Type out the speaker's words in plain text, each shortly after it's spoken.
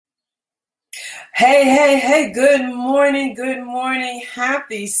Hey, hey, hey, good morning, good morning.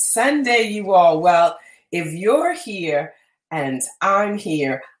 Happy Sunday, you all. Well, if you're here and I'm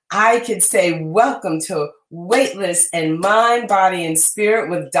here, I could say welcome to Weightless in Mind, Body, and Spirit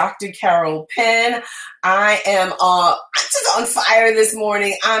with Dr. Carol Penn. I'm just on fire this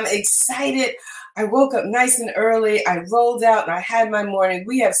morning. I'm excited. I woke up nice and early. I rolled out and I had my morning.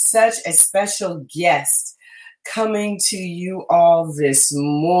 We have such a special guest coming to you all this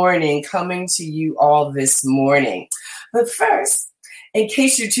morning. But first, in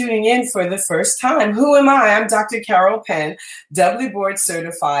case you're tuning in for the first time, who am I? I'm Dr. Carol Penn, doubly board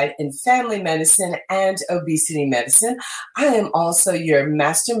certified in family medicine and obesity medicine. I am also your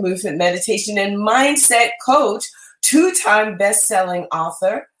master movement meditation and mindset coach, two-time best-selling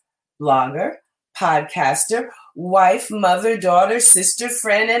author, blogger, podcaster, wife, mother, daughter, sister,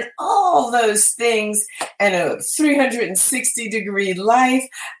 friend, and all those things, and a 360-degree life,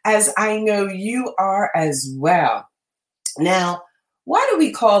 as I know you are as well. Now, why do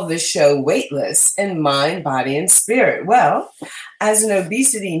we call this show Weightless in Mind, Body, and Spirit? Well, as an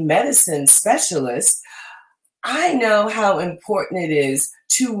obesity medicine specialist, I know how important it is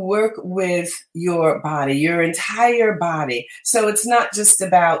to work with your body, your entire body. So it's not just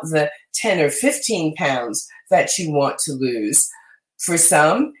about the 10 or 15 pounds that you want to lose. For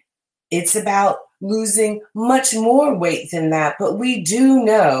some, it's about losing much more weight than that. But we do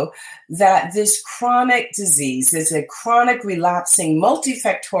know that this chronic disease is a chronic relapsing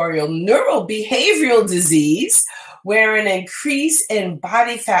multifactorial neurobehavioral disease where an increase in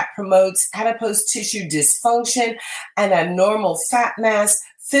body fat promotes adipose tissue dysfunction and abnormal fat mass,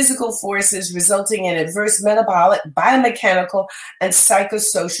 physical forces resulting in adverse metabolic, biomechanical, and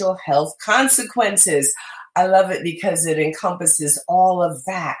psychosocial health consequences. I love it because it encompasses all of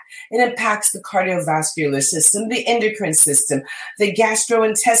that. It impacts the cardiovascular system, the endocrine system, the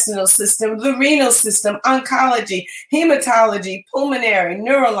gastrointestinal system, the renal system, oncology, hematology, pulmonary,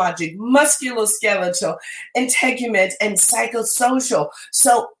 neurologic, musculoskeletal, integument, and psychosocial.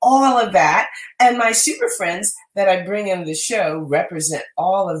 So all of that. And my super friends that I bring in the show represent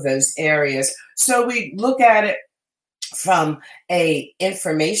all of those areas. So we look at it from a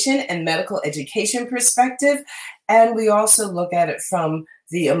information and medical education perspective, and we also look at it from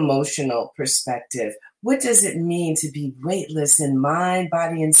the emotional perspective. What does it mean to be weightless in mind,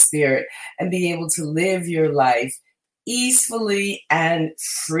 body, and spirit, and be able to live your life easily and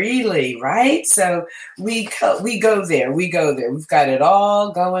freely, right? So we go there. We've got it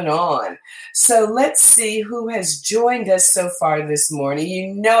all going on. So let's see who has joined us so far this morning.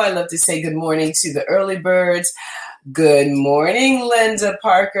 You know I love to say good morning to the early birds. Good morning, Linda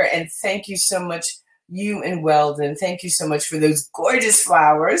Parker, and thank you so much, you and Weldon. Thank you so much for those gorgeous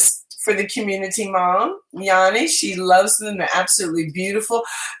flowers for the community mom, Yanni. She loves them. They're absolutely beautiful.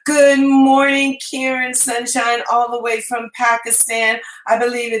 Good morning, Kieran Sunshine, all the way from Pakistan. I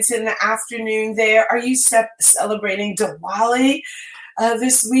believe it's in the afternoon there. Are you celebrating Diwali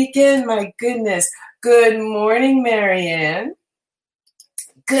this weekend? My goodness. Good morning, Marianne.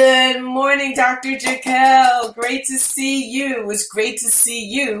 Good morning, Dr. Jaquel. Great to see you. It was great to see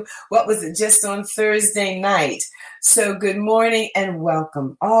you. What was it, just on Thursday night? So good morning and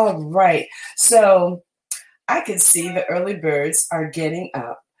welcome. All right. So I can see the early birds are getting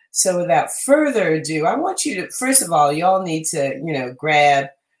up. So without further ado, I want you to, first of all, y'all need to, grab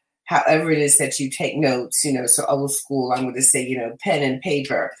however it is that you take notes, so old school, I'm going to say, pen and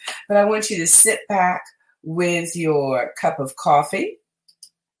paper. But I want you to sit back with your cup of coffee.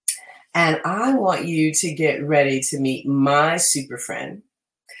 And I want you to get ready to meet my super friend,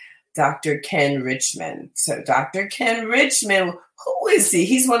 Dr. Ken Richmond. So Dr. Ken Richmond, who is he?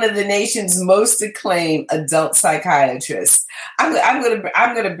 He's one of the nation's most acclaimed adult psychiatrists. I'm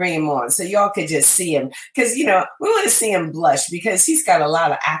gonna bring him on so y'all could just see him, because we want to see him blush because he's got a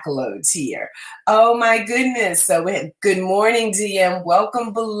lot of accolades here. Oh my goodness! So good morning, DM.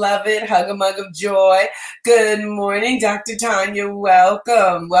 Welcome, beloved. Hug a mug of joy. Good morning, Dr. Tanya.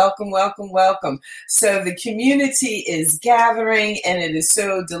 Welcome, welcome, welcome, welcome. So the community is gathering, and it is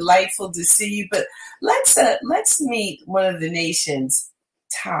so delightful to see you. But let's meet one of the nation's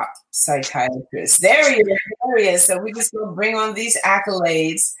top psychiatrists. There he is. So we're just going to bring on these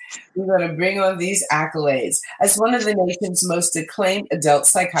accolades. As one of the nation's most acclaimed adult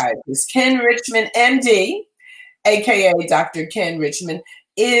psychiatrists, Ken Richmond, MD, aka Dr. Ken Richmond,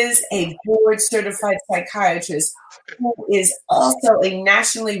 is a board-certified psychiatrist who is also a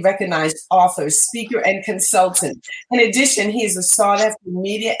nationally recognized author, speaker, and consultant. In addition, he is a sought-after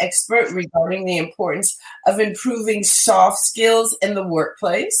media expert regarding the importance of improving soft skills in the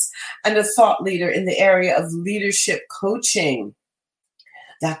workplace and a thought leader in the area of leadership coaching.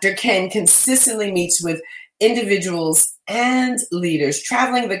 Dr. Ken consistently meets with individuals and leaders,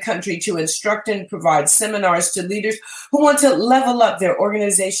 traveling the country to instruct and provide seminars to leaders who want to level up their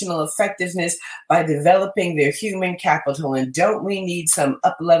organizational effectiveness by developing their human capital. And don't we need some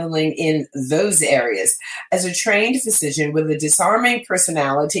up-leveling in those areas? As a trained physician with a disarming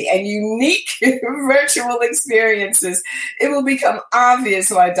personality and unique virtual experiences, it will become obvious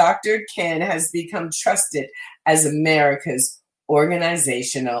why Dr. Ken has become trusted as America's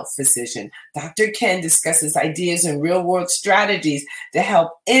organizational physician. Dr. Ken discusses ideas and real-world strategies to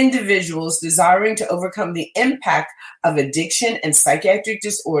help individuals desiring to overcome the impact of addiction and psychiatric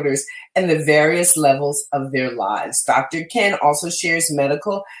disorders and the various levels of their lives. Dr. Ken also shares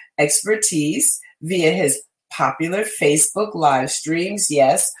medical expertise via his popular Facebook live streams.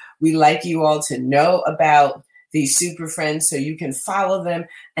 Yes, we like you all to know about these super friends so you can follow them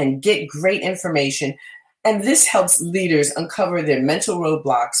and get great information. And this helps leaders uncover their mental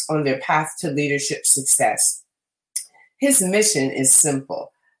roadblocks on their path to leadership success. His mission is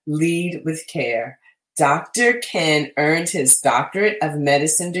simple: lead with care. Dr. Ken earned his Doctorate of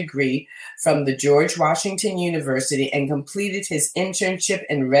Medicine degree from the George Washington University and completed his internship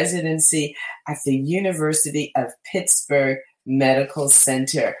and residency at the University of Pittsburgh Medical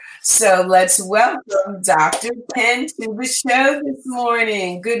Center. So let's welcome Dr. Ken to the show this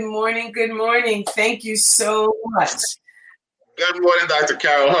morning. Good morning. Good morning. Thank you so much. Good morning, Dr.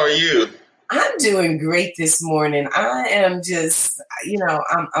 Carol. How are you? I'm doing great this morning. I am just,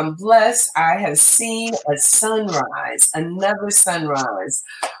 I'm blessed. I have seen a sunrise, another sunrise.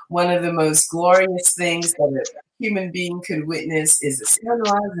 One of the most glorious things that a human being could witness is a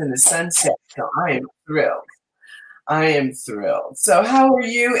sunrise and a sunset. So I am thrilled. So how are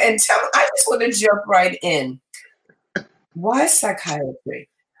you? And I just want to jump right in. Why psychiatry?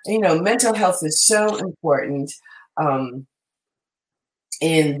 Mental health is so important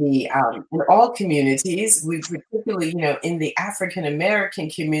in all communities. We particularly, in the African American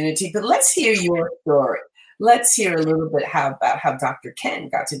community. But let's hear your story. Let's hear a little bit about how Dr. Ken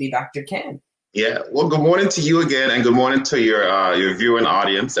got to be Dr. Ken. Yeah. Well, good morning to you again, and good morning to your viewing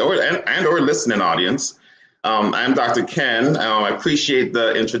audience or listening audience. I'm Dr. Ken. I appreciate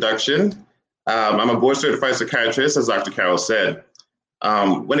the introduction. I'm a board-certified psychiatrist, as Dr. Carol said.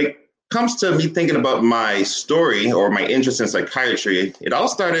 When it comes to me thinking about my story or my interest in psychiatry, it all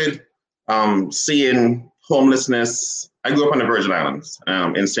started seeing homelessness. I grew up on the Virgin Islands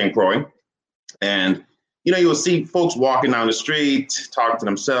in St. Croix. And, you will see folks walking down the street, talking to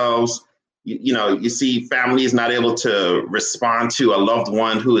themselves. You see families not able to respond to a loved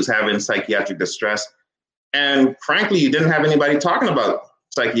one who is having psychiatric distress. And frankly, you didn't have anybody talking about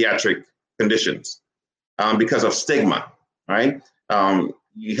psychiatric conditions because of stigma, right?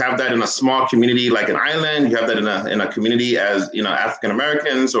 You have that in a small community like an island. You have that in a community as, African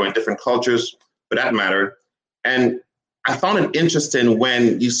Americans or in different cultures for that matter. And I found it interesting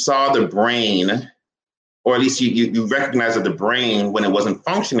when you saw the brain, or at least you recognize that the brain, when it wasn't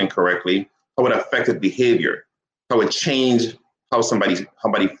functioning correctly, how it affected behavior, how it changed how somebody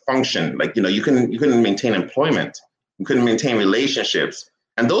functioned. Like, you couldn't maintain employment, you couldn't maintain relationships.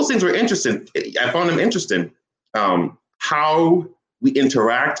 And those things were interesting. I found them interesting. How we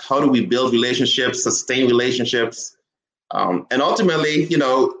interact, how do we build relationships, sustain relationships? And ultimately,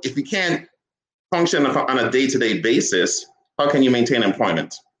 if you can't function on a day-to-day basis, how can you maintain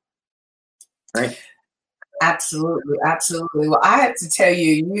employment? Right? Absolutely. Well, I have to tell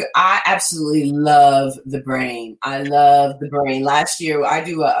you, I absolutely love the brain. I love the brain. Last year, I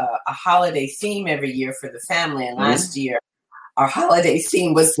do a holiday theme every year for the family. And last year, our holiday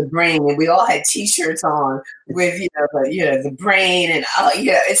theme was the brain. And we all had T-shirts on with, the brain. And,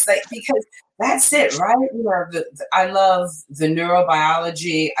 it's like, because that's it, right? I love the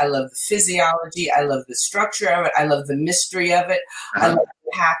neurobiology. I love the physiology. I love the structure of it. I love the mystery of it. I love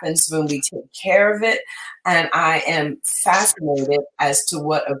what happens when we take care of it. And I am fascinated as to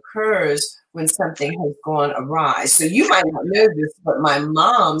what occurs when something has gone awry. So you might not know this, but my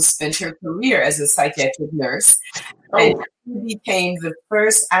mom spent her career as a psychiatric nurse. And she became the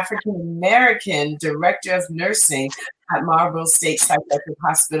first African-American director of nursing at Marlborough State Psychiatric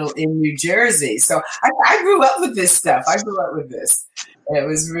Hospital in New Jersey. So I grew up with this stuff. It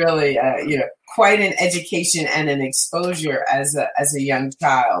was really, quite an education and an exposure as a young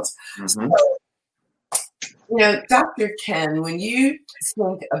child. Mm-hmm. So, Dr. Ken, when you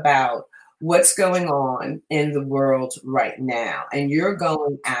think about what's going on in the world right now, and you're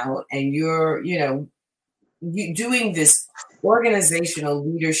going out and you're doing this organizational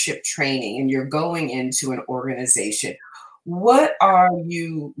leadership training, and you're going into an organization, what are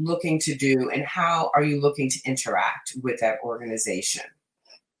you looking to do and how are you looking to interact with that organization?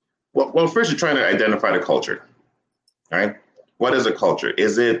 Well, first you're trying to identify the culture, right? What is a culture?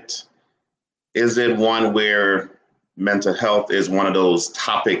 Is it one where mental health is one of those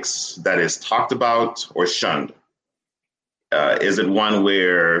topics that is talked about or shunned? Is it one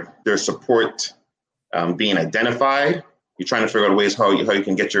where there's support being identified? You're trying to figure out ways how you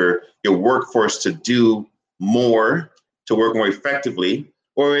can get your workforce to do more, to work more effectively?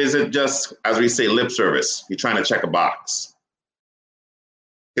 Or is it just, as we say, lip service? You're trying to check a box?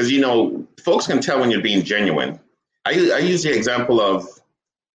 Because, folks can tell when you're being genuine. I use the example of,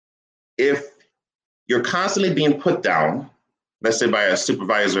 if you're constantly being put down, let's say by a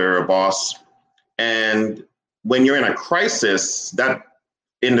supervisor or a boss, and when you're in a crisis, that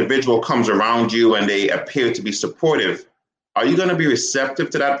individual comes around you and they appear to be supportive, are you going to be receptive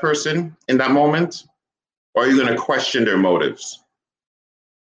to that person in that moment? Or are you going to question their motives?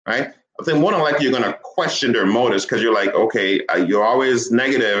 Right? I think more than likely you're going to question their motives, because you're like, okay, you're always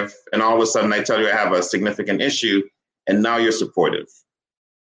negative, and all of a sudden I tell you I have a significant issue, and now you're supportive.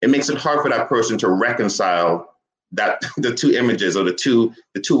 It makes it hard for that person to reconcile the two images, or the two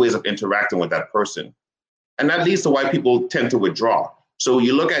ways of interacting with that person. And that leads to why people tend to withdraw. So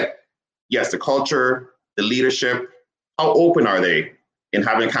you look at, yes, the culture, the leadership, how open are they in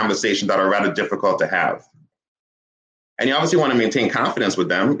having conversations that are rather difficult to have? And you obviously want to maintain confidence with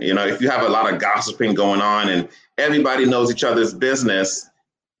them. If you have a lot of gossiping going on and everybody knows each other's business,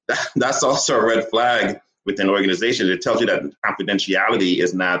 that's also a red flag within organizations. It tells you that confidentiality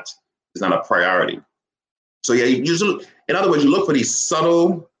is not a priority. So yeah, in other words, you look for these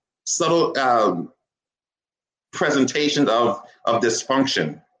subtle presentations of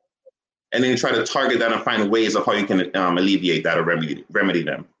dysfunction, and then you try to target that and find ways of how you can alleviate that or remedy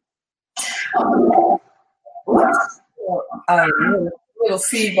them. Little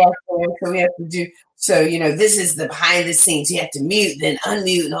feedback there, so we have to do. So this is the behind the scenes. You have to mute, then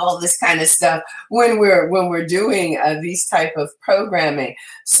unmute, and all this kind of stuff when we're doing these type of programming.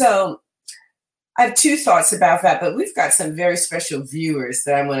 So I have two thoughts about that, but we've got some very special viewers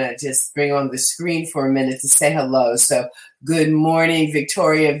that I want to just bring on the screen for a minute to say hello. So good morning,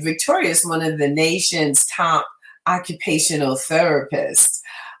 Victoria. Victoria is one of the nation's top occupational therapists.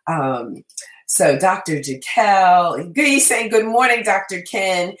 So Dr. Jaquel, he's saying good morning, Dr.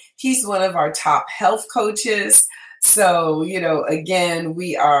 Ken. He's one of our top health coaches. So, again,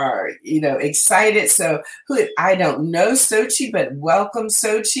 we are, excited. So I don't know Sochi, but welcome,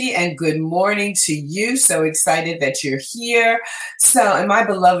 Sochi, and good morning to you. So excited that you're here. So, and my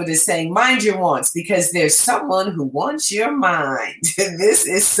beloved is saying, mind your wants, because there's someone who wants your mind. This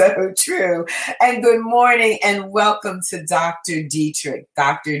is so true. And good morning and welcome to Dr. Dietrich.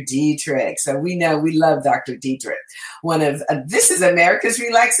 Dr. Dietrich. So we know we love Dr. Dietrich. This is America's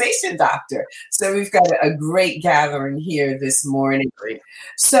relaxation doctor. So we've got a great gathering here this morning.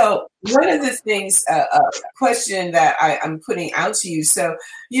 So one of the things, question that I'm putting out to you. So,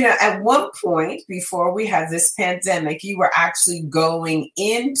 at one point before we had this pandemic, you were actually going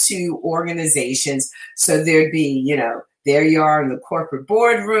into organizations. So there'd be, there you are in the corporate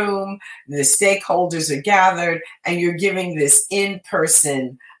boardroom, the stakeholders are gathered, and you're giving this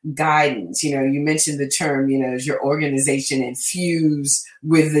in-person guidance. You mentioned the term, is your organization infused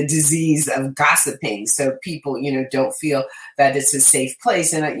with the disease of gossiping? So people, don't feel that it's a safe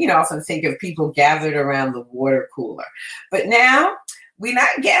place. And I, often think of people gathered around the water cooler. But now we're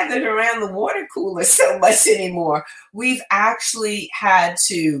not gathered around the water cooler so much anymore. We've actually had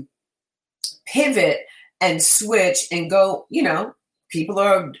to pivot and switch and go, people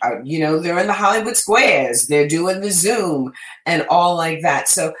are, they're in the Hollywood squares, they're doing the Zoom and all like that.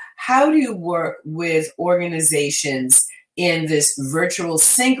 So how do you work with organizations in this virtual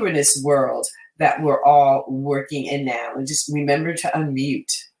synchronous world that we're all working in now? And just remember to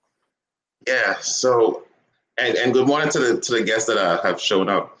unmute. Yeah. So, and good morning to the guests that have shown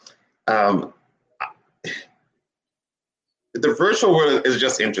up. The virtual world is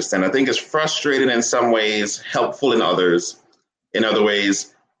just interesting. I think it's frustrating in some ways, helpful in others. In other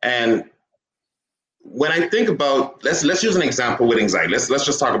ways. And when I think about, let's use an example with anxiety. Let's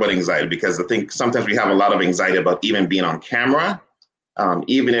just talk about anxiety, because I think sometimes we have a lot of anxiety about even being on camera,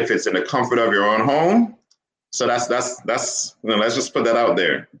 even if it's in the comfort of your own home. So that's let's just put that out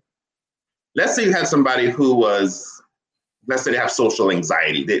there. Let's say you had somebody who was, let's say they have social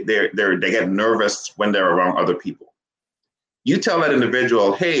anxiety. They get nervous when they're around other people. You tell that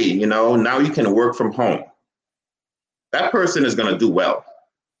individual, hey, now you can work from home. That person is going to do well.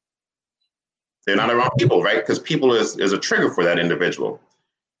 They're not around people, right? Because people is a trigger for that individual.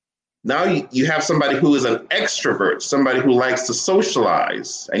 Now you have somebody who is an extrovert, somebody who likes to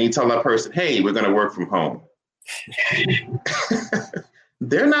socialize, and you tell that person, hey, we're going to work from home.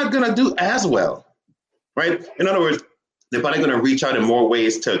 they're not going to do as well, right? In other words, they're probably going to reach out in more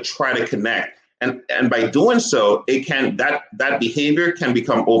ways to try to connect. And by doing so, that behavior can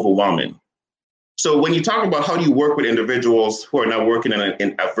become overwhelming. So when you talk about how do you work with individuals who are now working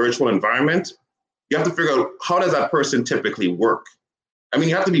in a virtual environment, you have to figure out, how does that person typically work? I mean,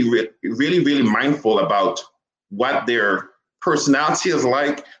 you have to be really, really mindful about what their personality is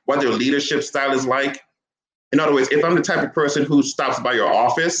like, what their leadership style is like. In other words, if I'm the type of person who stops by your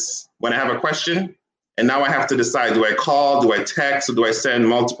office when I have a question, and now I have to decide, do I call, do I text, or do I send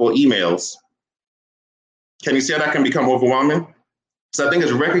multiple emails? Can you see how that can become overwhelming? So I think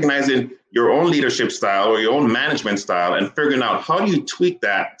it's recognizing your own leadership style or your own management style and figuring out, how do you tweak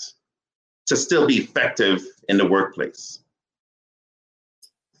that to still be effective in the workplace?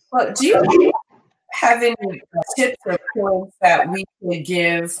 Well, do you have any tips or points that we could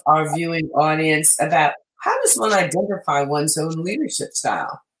give our viewing audience about how does one identify one's own leadership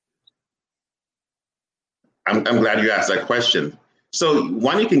style? I'm glad you asked that question. So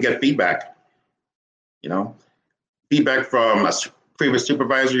one, you can get feedback, feedback from a previous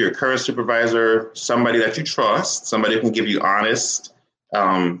supervisor, your current supervisor, somebody that you trust, somebody who can give you honest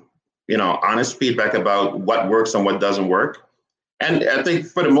feedback about what works and what doesn't work. And I think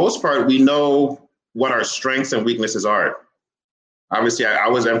for the most part, we know what our strengths and weaknesses are. Obviously, I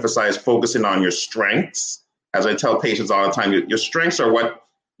always emphasize focusing on your strengths. As I tell patients all the time, your strengths are what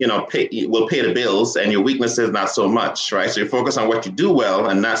will pay the bills, and your weaknesses not so much, right? So you focus on what you do well,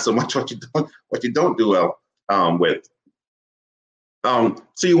 and not so much what you don't do well with.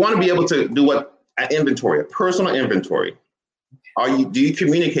 So you want to be able to do an inventory, a personal inventory. Do you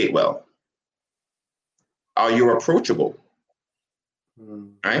communicate well? Are you approachable?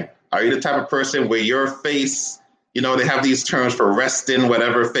 Right? Are you the type of person where your face, they have these terms for resting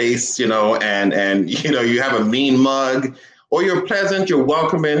whatever face, and you have a mean mug, or you're pleasant, you're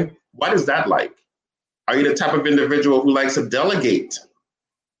welcoming? What is that like? Are you the type of individual who likes to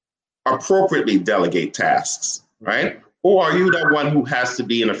appropriately delegate tasks, right? Or are you that one who has to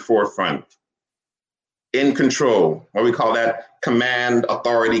be in the forefront, in control? What we call that command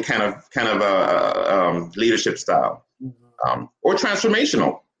authority kind of leadership style, or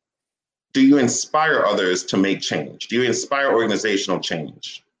transformational. Do you inspire others to make change? Do you inspire organizational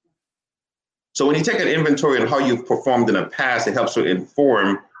change? So when you take an inventory on how you've performed in the past, it helps to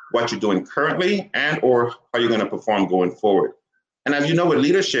inform what you're doing currently and or how you're going to perform going forward. And as you know, with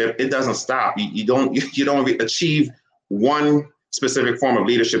leadership, it doesn't stop. You don't achieve one specific form of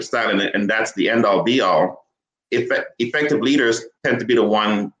leadership style, and that's the end all be all. Effective leaders tend to be the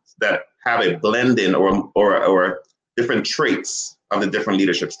ones that have a blending or different traits of the different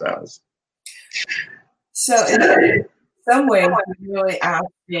leadership styles. So in some ways, we're really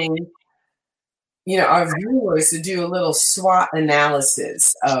asking, our viewers to do a little SWOT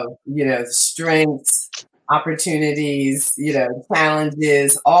analysis of, strengths, opportunities,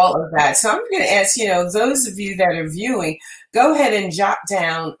 challenges, all of that. So I'm going to ask, those of you that are viewing, go ahead and jot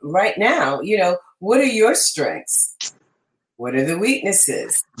down right now, what are your strengths? What are the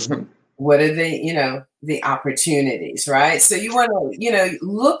weaknesses? What are the opportunities, right? So you want to,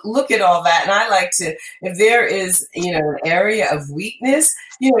 look at all that. And I like to, if there is, an area of weakness,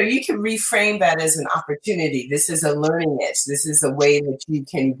 you can reframe that as an opportunity. This is a learning niche. This is a way that you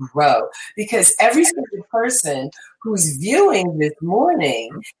can grow, because every single person who's viewing this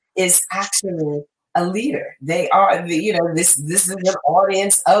morning is actually a leader. They are this is an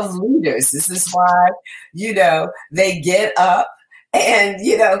audience of leaders. This is why, they get up. And,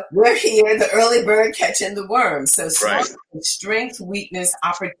 we're here, the early bird catching the worm. So strength, weakness,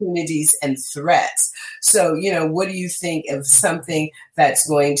 opportunities, and threats. So, what do you think of something that's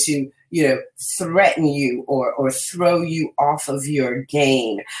going to, threaten you or throw you off of your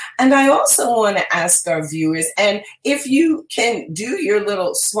game? And I also want to ask our viewers, and if you can do your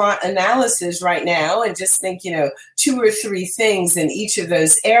little SWOT analysis right now and just think, 2 or 3 things in each of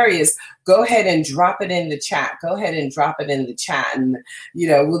those areas, go ahead and drop it in the chat. Go ahead and drop it in the chat. And,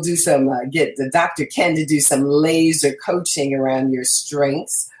 we'll do some, get the Dr. Ken to do some laser coaching around your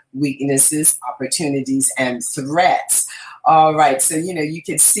strengths, weaknesses, opportunities, and threats. All right. So, you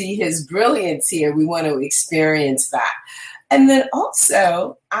can see his brilliance here. We want to experience that. And then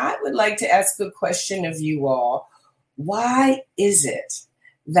also, I would like to ask a question of you all. Why is it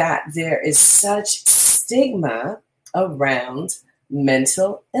that there is such stigma around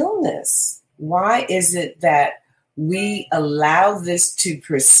mental illness? Why is it that we allow this to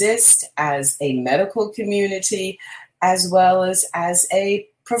persist as a medical community as well as a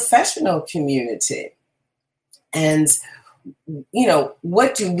professional community? And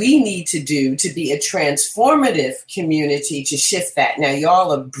what do we need to do to be a transformative community to shift that? Now,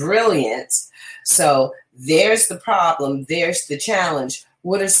 y'all are brilliant. So there's the problem. There's the challenge.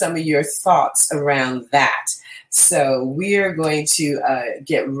 What are some of your thoughts around that? So we are going to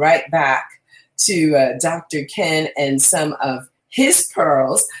get right back to Dr. Ken and some of his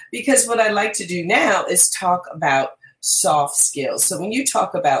pearls, because what I'd like to do now is talk about soft skills. So when you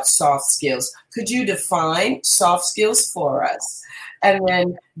talk about soft skills, could you define soft skills for us? And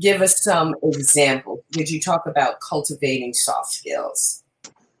then give us some examples. Could you talk about cultivating soft skills?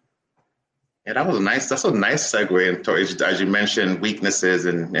 Yeah, that's a nice segue into, as you mentioned, weaknesses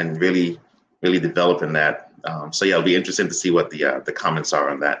and really developing that. So yeah, it'll be interesting to see what the comments are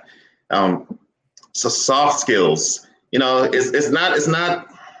on that. So soft skills, it's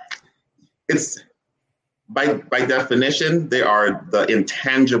by definition, they are the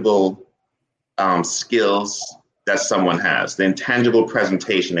intangible skills that someone has, the intangible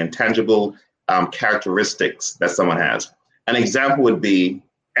presentation, intangible characteristics that someone has. An example would be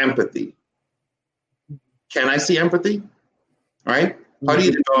empathy. Can I see empathy? Right? How do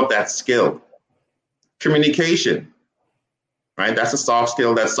you develop that skill? Communication, right? That's a soft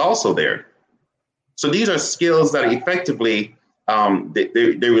skill that's also there. So these are skills that effectively,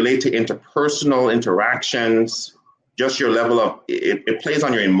 they relate to interpersonal interactions, just your level of, it plays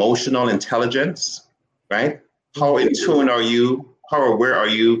on your emotional intelligence, right? How in tune are you? How aware are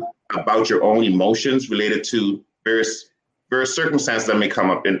you about your own emotions related to various circumstances that may come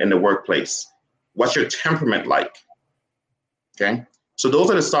up in the workplace? What's your temperament like? Okay, so those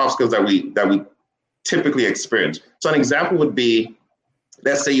are the soft skills that we typically experience. So an example would be,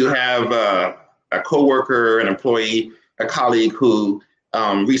 let's say you have a coworker, an employee, a colleague who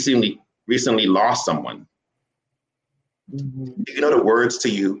recently lost someone. Do you know the words to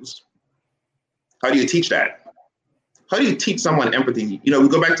use? How do you teach that? How do you teach someone empathy? We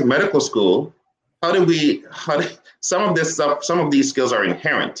go back to medical school. Some of these skills are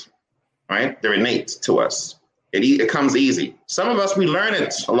inherent, right? They're innate to us. It comes easy. Some of us, we learn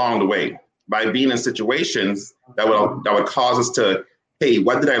it along the way by being in situations that would cause us to, hey,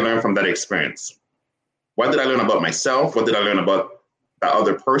 what did I learn from that experience? What did I learn about myself? What did I learn about the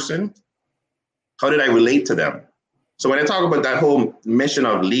other person? How did I relate to them? So when I talk about that whole mission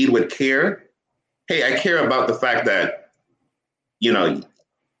of lead with care, hey, I care about the fact that, you're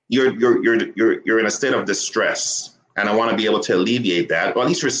in a state of distress, and I want to be able to alleviate that, or at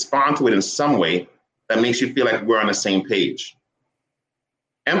least respond to it in some way that makes you feel like we're on the same page.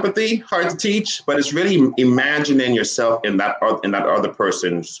 Empathy, hard to teach, but it's really imagining yourself in that other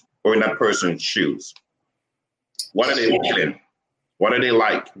person's or in that person's shoes. What are they feeling? What are they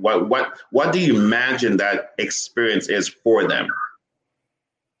like? What do you imagine that experience is for them?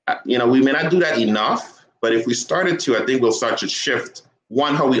 We may not do that enough, but if we started to, I think we'll start to shift,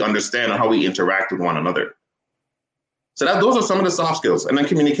 one, how we understand and how we interact with one another. So those are some of the soft skills. And then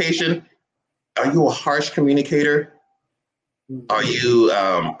communication. Are you a harsh communicator? Are you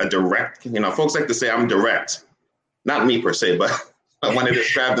a direct? Folks like to say I'm direct. Not me per se, but when they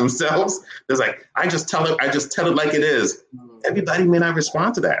describe themselves, it's like, I just tell it like it is. Everybody may not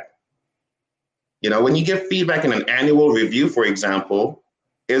respond to that. When you give feedback in an annual review, for example,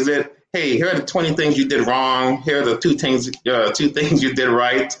 is it, hey, here are the 20 things you did wrong. Here are the two things you did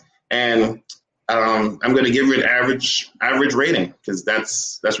right. And I'm going to give you an average rating because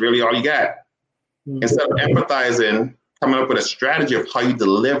that's really all you got. Instead of empathizing, coming up with a strategy of how you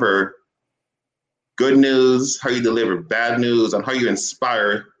deliver good news, how you deliver bad news, and how you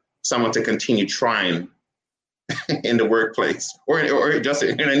inspire someone to continue trying in the workplace or just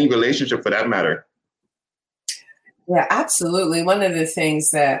in any relationship for that matter. Yeah, absolutely. One of the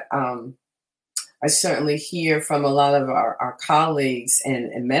things that I certainly hear from a lot of our colleagues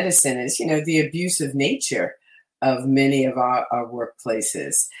in medicine is, the abusive nature of many of our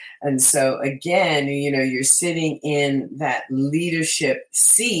workplaces. And so again, you're sitting in that leadership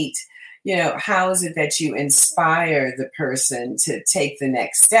seat. How is it that you inspire the person to take the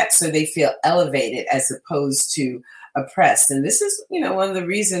next step so they feel elevated as opposed to oppressed? And this is, one of the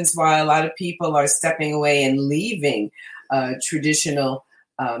reasons why a lot of people are stepping away and leaving traditional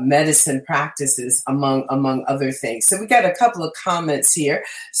medicine practices, among other things. So we got a couple of comments here.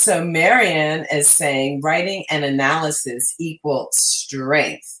 So Marianne is saying writing and analysis equals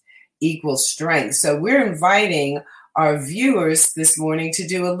strength. So we're inviting our viewers this morning to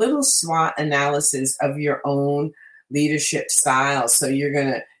do a little SWOT analysis of your own leadership style. So you're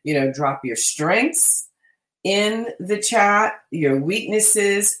going to, drop your strengths in the chat, your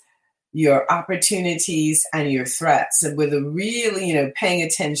weaknesses, your opportunities, and your threats. And with a really, paying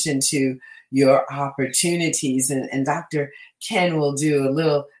attention to your opportunities. And Dr. Ken will do a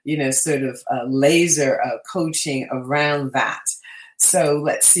little, sort of laser coaching around that. So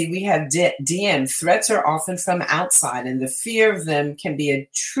let's see, we have DM. Threats are often from outside, and the fear of them can be a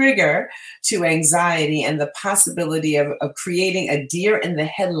trigger to anxiety and the possibility of creating a deer in the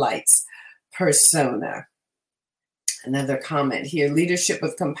headlights persona. Another comment here, leadership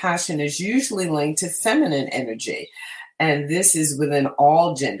with compassion is usually linked to feminine energy. And this is within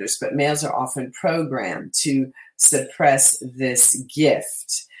all genders, but males are often programmed to suppress this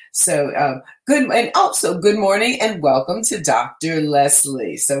gift. So good morning and welcome to Dr.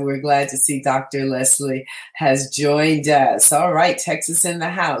 Leslie. So we're glad to see Dr. Leslie has joined us. All right, Texas in the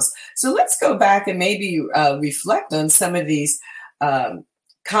house. So let's go back and maybe reflect on some of these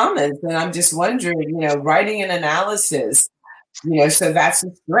comments. And I'm just wondering, writing an analysis, so that's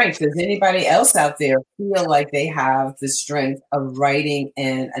the strength. Does anybody else out there feel like they have the strength of writing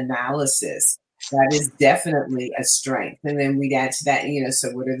an analysis? That is definitely a strength. And then we'd add to that,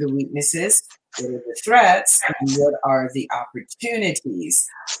 so what are the weaknesses? What are the threats? And what are the opportunities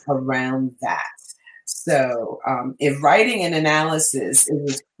around that? So if writing an analysis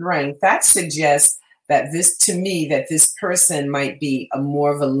is a strength, that suggests that this person might be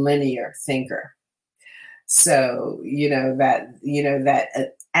more of a linear thinker. So, that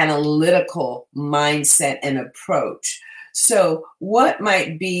analytical mindset and approach. So what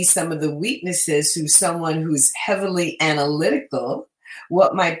might be some of the weaknesses to someone who's heavily analytical?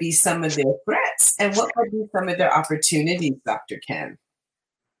 What might be some of their threats? And what might be some of their opportunities, Dr. Ken?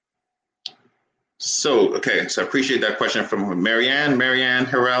 So I appreciate that question from Marianne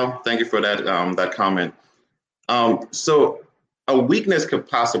Harrell. Thank you for that that comment. So a weakness could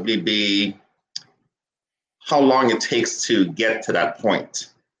possibly be how long it takes to get to that point.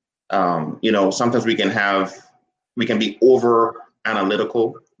 Sometimes we can be over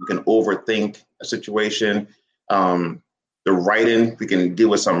analytical. We can overthink a situation. The writing, we can deal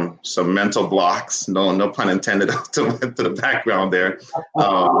with some mental blocks. No pun intended to the background there.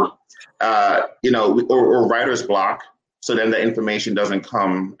 Or writer's block. So then the information doesn't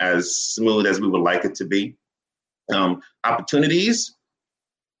come as smooth as we would like it to be. Opportunities.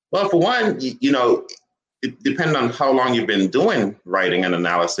 Well, for one, it depends on how long you've been doing writing and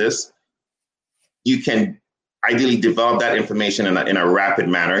analysis. You can ideally develop that information in a rapid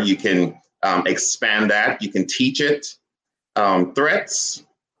manner. You can expand that. You can teach it. Threats.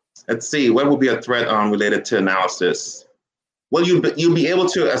 Let's see, what would be a threat related to analysis? Well, you'll be able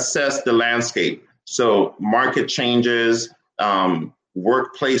to assess the landscape. So market changes,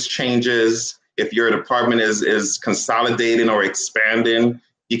 workplace changes. If your department is consolidating or expanding,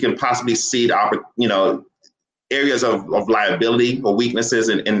 you can possibly see areas of liability or weaknesses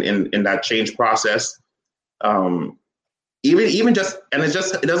in that change process. It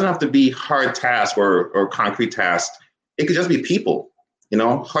doesn't have to be hard tasks or concrete tasks. It could just be people.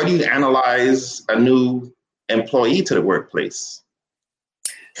 How do you analyze a new employee to the workplace?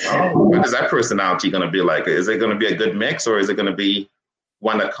 What is that personality going to be like? Is it going to be a good mix, or is it going to be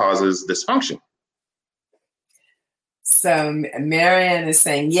one that causes dysfunction? So Marianne is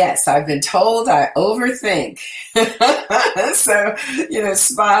saying, yes, I've been told I overthink. So,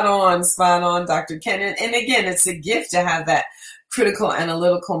 spot on, Dr. Ken. And again, it's a gift to have that critical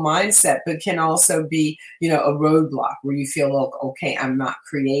analytical mindset, but can also be, a roadblock where you feel like, okay, I'm not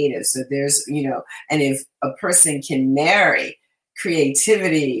creative. So there's, and if a person can marry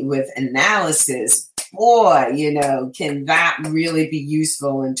creativity with analysis, boy, can that really be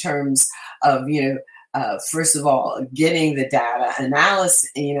useful in terms of, first of all, getting the data analysis,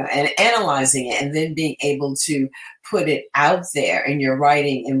 and analyzing it, and then being able to put it out there in your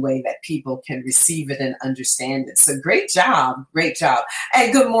writing in a way that people can receive it and understand it. So great job.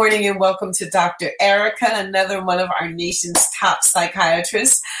 And good morning and welcome to Dr. Erica, another one of our nation's top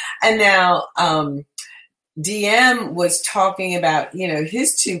psychiatrists. And now DM was talking about,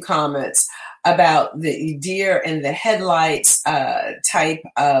 his two comments about the deer in the headlights type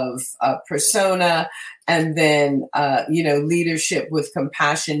of persona, and then, leadership with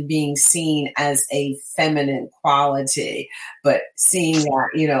compassion being seen as a feminine quality, but seeing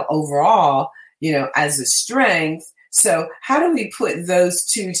that, overall, as a strength. So how do we put those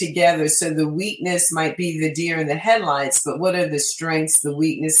two together? So the weakness might be the deer in the headlights, but what are the strengths, the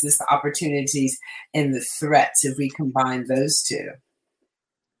weaknesses, the opportunities, and the threats if we combine those two?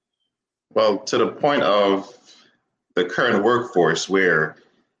 Well, to the point of the current workforce where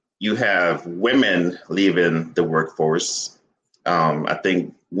you have women leaving the workforce. I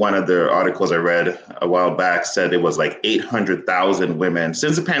think one of the articles I read a while back said it was like 800,000 women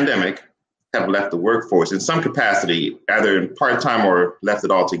since the pandemic have left the workforce in some capacity, either in part-time or left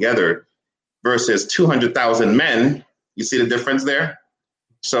it altogether. versus 200,000 men. You see the difference there?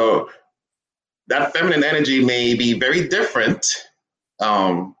 So that feminine energy may be very different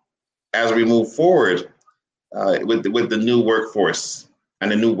as we move forward with the new workforce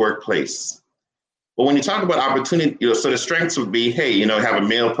and the new workplace. But when you talk about opportunity, so the strengths would be, hey, have a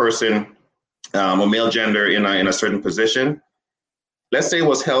male person, a male gender in a certain position. Let's say it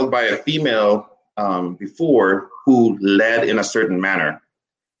was held by a female before who led in a certain manner.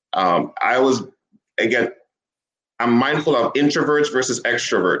 I'm mindful of introverts versus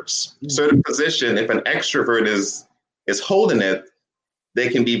extroverts. Certain position, if an extrovert is holding it, they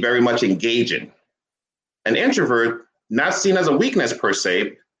can be very much engaging. An introvert, not seen as a weakness per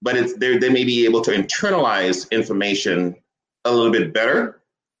se, but they may be able to internalize information a little bit better.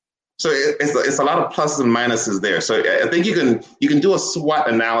 So it's a lot of pluses and minuses there. So I think you can do a SWOT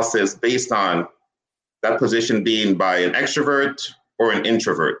analysis based on that position being by an extrovert or an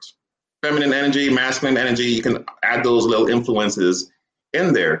introvert. Feminine energy, masculine energy, you can add those little influences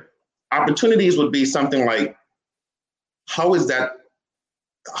in there. Opportunities would be something like, how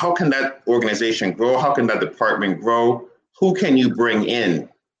can that organization grow? How can that department grow? Who can you bring in?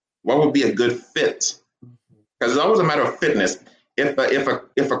 What would be a good fit? Because it's always a matter of fitness. If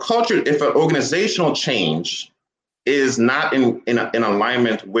an organizational change is not in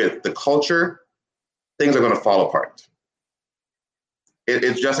alignment with the culture, things are going to fall apart.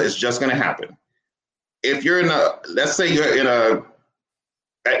 It's just going to happen. If you're let's say you're in an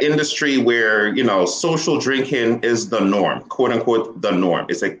industry where social drinking is the norm, quote unquote, the norm.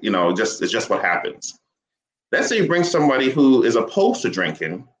 It's like it's just what happens. Let's say you bring somebody who is opposed to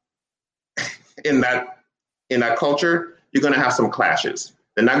drinking in that culture, you're going to have some clashes.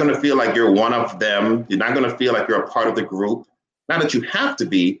 They're not going to feel like you're one of them. You're not going to feel like you're a part of the group. Not that you have to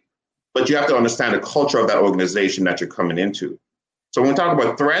be, but you have to understand the culture of that organization that you're coming into. So when we talk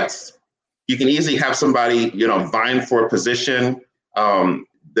about threats, you can easily have somebody, vying for a position.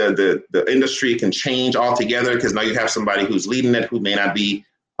 The industry can change altogether because now you have somebody who's leading it who may not be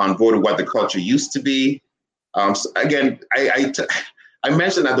on board with what the culture used to be. So again, I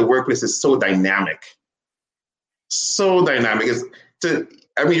mentioned that the workplace is so dynamic. So dynamic. You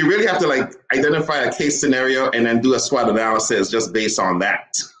really have to identify a case scenario and then do a SWOT analysis just based on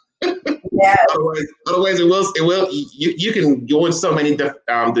that. Yeah. Otherwise, it will. You can go in so many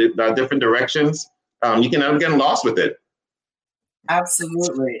different directions. You can end up getting lost with it.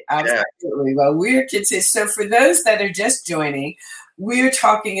 Absolutely. Yeah. Well, we're kids. So for those that are just joining, we're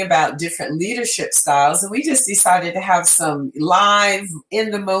talking about different leadership styles, and we just decided to have some live,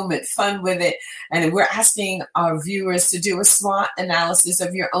 in the moment fun with it. And we're asking our viewers to do a SWOT analysis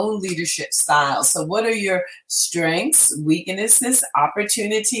of your own leadership style. So what are your strengths, weaknesses,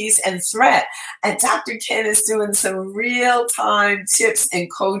 opportunities, and threat? And Dr. Ken is doing some real-time tips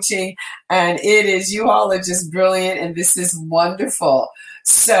and coaching, and you all are just brilliant, and this is wonderful.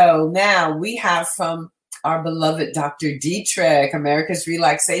 So now we have from our beloved Dr. Dietrich, America's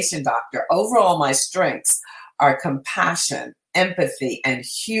relaxation doctor. Overall, my strengths are compassion, empathy, and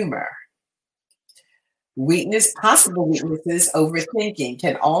humor. Possible weaknesses, overthinking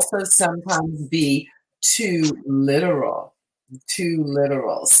can also sometimes be too literal.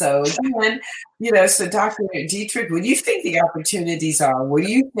 So again, so Dr. Dietrich, what do you think the opportunities are? What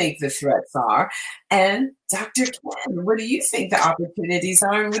do you think the threats are? And Dr. Ken, what do you think the opportunities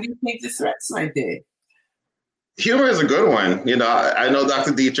are? And what do you think the threats might be? Humor is a good one. I know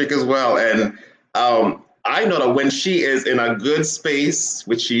Dr. Dietrich as well. And I know that when she is in a good space,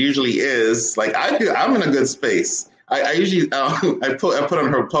 which she usually is, I'm in a good space. I usually, I put on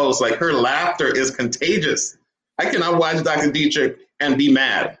her post, her laughter is contagious. I cannot watch Dr. Dietrich and be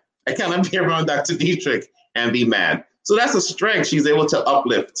mad. I cannot be around Dr. Dietrich and be mad. So that's a strength. She's able to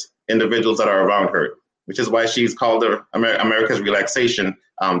uplift individuals that are around her, which is why she's called her America's relaxation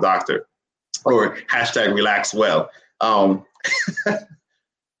doctor. Or #RelaxWell.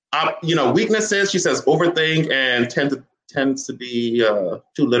 Weaknesses, she says, overthink and tends to be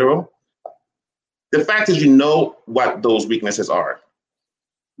too literal. The fact is, what those weaknesses are.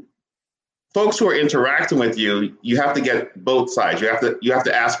 Folks who are interacting with you, you have to get both sides. You have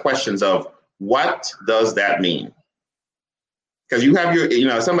to ask questions of, what does that mean? Because you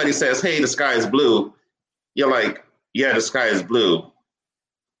have somebody says, hey, the sky is blue. You're like, yeah, the sky is blue.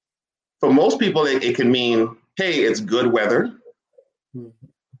 For most people, it can mean, hey, it's good weather,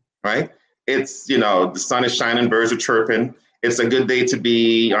 right? It's, the sun is shining, birds are chirping. It's a good day to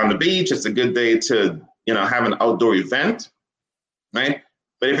be on the beach. It's a good day to, have an outdoor event, right?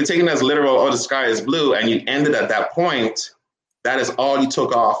 But if you're taking it as literal, the sky is blue, and you ended at that point, that is all you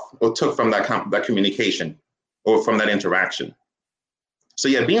took from that communication or from that interaction. So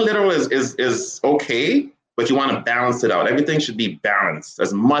yeah, being literal is okay, but you want to balance it out. Everything should be balanced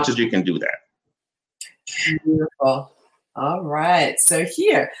as much as you can do that. Beautiful. All right. So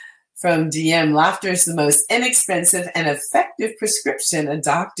here from DM, laughter is the most inexpensive and effective prescription a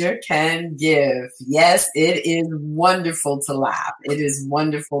doctor can give. Yes, it is wonderful to laugh. It is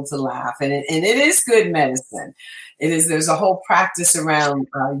wonderful to laugh. And it is good medicine. There's a whole practice around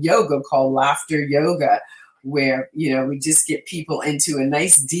yoga called laughter yoga, where, we just get people into a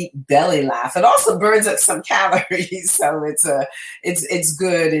nice deep belly laugh. It also burns up some calories. So it's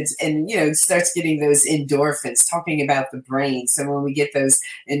good. It starts getting those endorphins, talking about the brain. So when we get those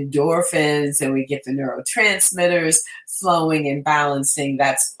endorphins and we get the neurotransmitters flowing and balancing,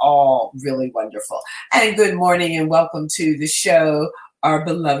 that's all really wonderful. And good morning and welcome to the show, our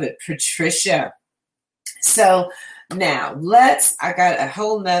beloved Patricia. So now I got a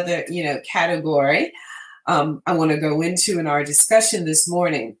whole nother, category I want to go into in our discussion this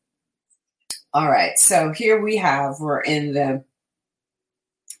morning. All right. So here we're in the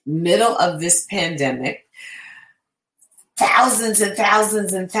middle of this pandemic. Thousands and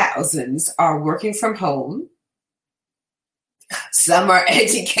thousands and thousands are working from home. Some are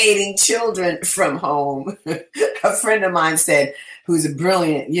educating children from home. A friend of mine said, who's a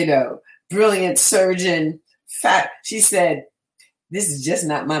brilliant surgeon, she said, this is just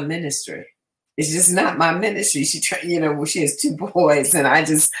not my ministry. It's just not my ministry. She has 2 boys, and I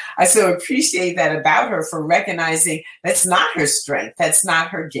so appreciate that about her for recognizing that's not her strength. That's not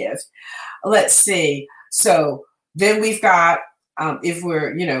her gift. Let's see. So then we've got, if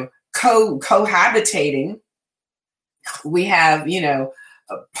we're, cohabitating, we have,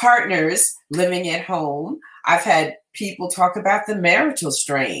 partners living at home. I've had people talk about the marital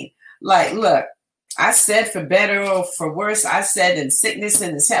strain. Like, look, I said for better or for worse, I said in sickness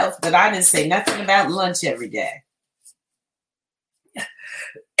and in health, but I didn't say nothing about lunch every day.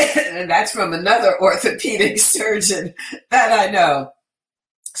 And that's from another orthopedic surgeon that I know.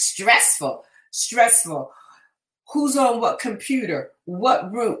 Stressful. Who's on what computer?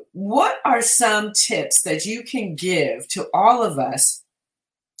 What room? What are some tips that you can give to all of us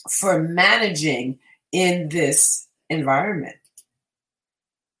for managing in this environment?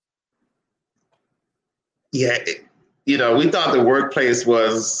 Yeah, we thought the workplace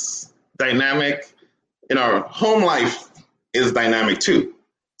was dynamic. Our home life is dynamic too.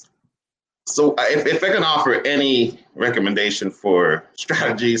 So if I can offer any recommendation for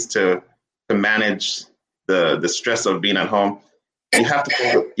strategies to manage the stress of being at home, we have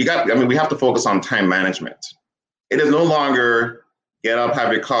to focus on time management. It is no longer get up,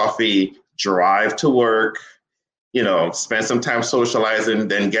 have your coffee, drive to work, spend some time socializing,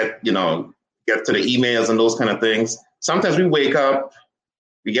 then get to the emails and those kind of things. Sometimes we wake up,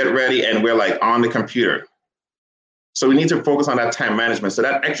 we get ready, and we're like on the computer. So we need to focus on that time management. So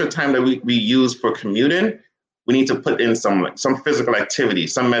that extra time that we use for commuting, we need to put in some physical activity,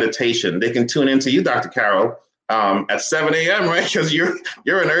 some meditation. They can tune into you, Dr. Carol, at 7 a.m., right? Because you're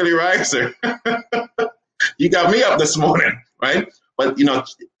an early riser. You got me up this morning, right? But, we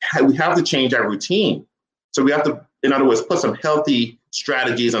have to change our routine. So we have to, in other words, put some healthy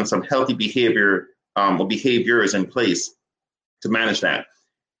strategies and some healthy behaviors in place to manage that.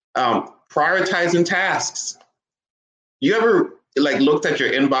 Prioritizing tasks. You ever looked at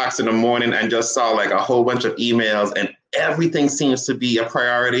your inbox in the morning and just saw a whole bunch of emails and everything seems to be a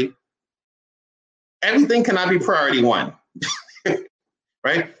priority? Everything cannot be priority 1,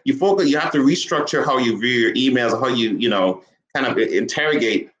 right? You have to restructure how you view your emails, how you, kind of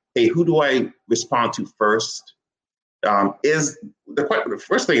interrogate, hey, who do I respond to first? The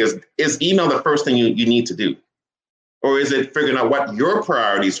first thing is email the first thing you need to do? Or is it figuring out what your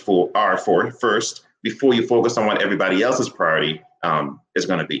priorities are first before you focus on what everybody else's priority is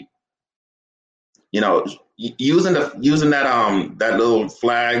going to be? Using that little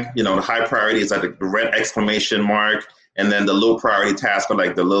flag, the high priority is like the red exclamation mark, and then the low priority task are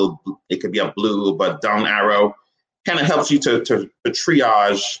like it could be a blue but down arrow, kind of helps you to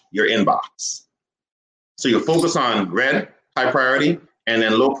triage your inbox. So you focus on red, high priority, and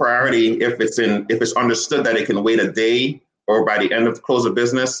then low priority if it's understood that it can wait a day or by the end of the close of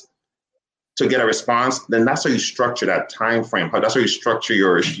business to get a response. Then that's how you structure that time frame. That's how you structure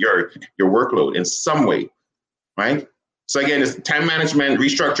your workload in some way, right? So again, it's time management,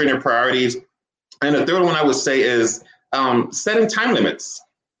 restructuring your priorities, and the third one I would say is setting time limits.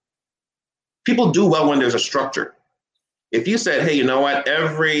 People do well when there's a structure. If you said, hey, you know what,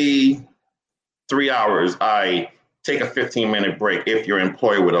 every 3 hours, I take a 15-minute break if your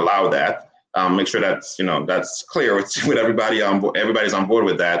employer would allow that. Make sure that's clear with everybody on board. Everybody's on board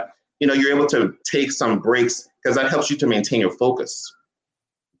with that. You're able to take some breaks because that helps you to maintain your focus.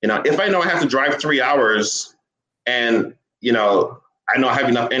 If I know I have to drive 3 hours and, I know I have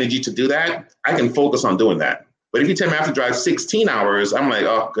enough energy to do that, I can focus on doing that. But if you tell me I have to drive 16 hours, I'm like,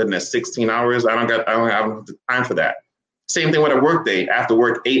 oh goodness, 16 hours. I don't have the time for that. Same thing with a work day. I have to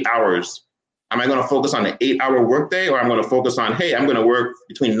work 8 hours. Am I going to focus on the 8-hour workday, or I'm going to focus on, hey, I'm going to work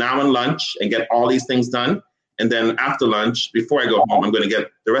between now and lunch and get all these things done. And then after lunch, before I go home, I'm going to get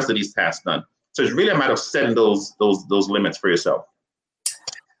the rest of these tasks done. So it's really a matter of setting those limits for yourself.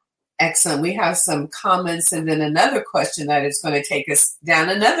 Excellent. We have some comments and then another question that is going to take us down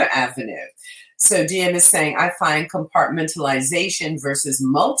another avenue. So DM is saying, I find compartmentalization versus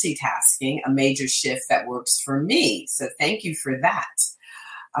multitasking a major shift that works for me. So thank you for that.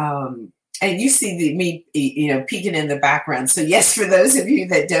 And you see me, peeking in the background. So yes, for those of you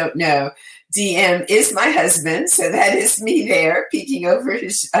that don't know, DM is my husband. So that is me there peeking over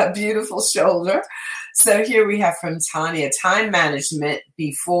his beautiful shoulder. So here we have from Tanya, time management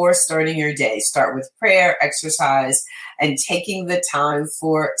before starting your day. Start with prayer, exercise, and taking the time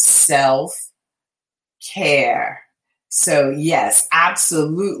for self-care. So yes,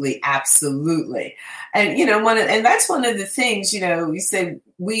 absolutely, absolutely. And, and that's one of the things, we say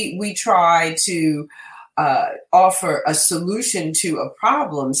we try to offer a solution to a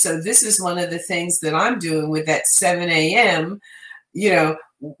problem. So this is one of the things that I'm doing with that 7 a.m.,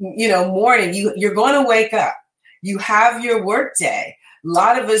 morning. You're going to wake up. You have your work day. A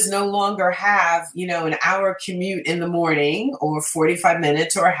lot of us no longer have, an hour commute in the morning or 45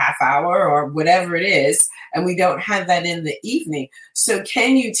 minutes or a half hour or whatever it is. And we don't have that in the evening. So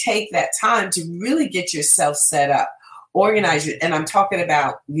can you take that time to really get yourself set up, organize it? And I'm talking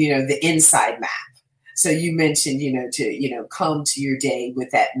about, the inside map. So you mentioned, to, come to your day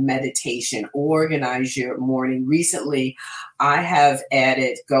with that meditation, organize your morning. Recently, I have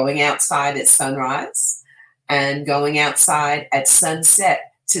added going outside at sunrise and going outside at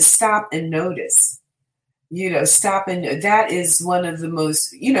sunset to stop and notice, that is one of the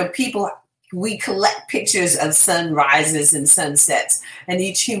most, people, we collect pictures of sunrises and sunsets, and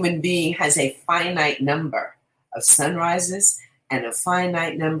each human being has a finite number of sunrises and a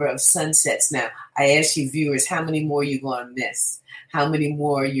finite number of sunsets. Now, I ask you viewers, how many more you're going to miss? How many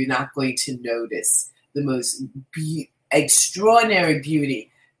more you're not going to notice? The most extraordinary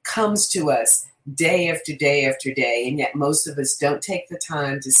beauty comes to us day after day after day, and yet most of us don't take the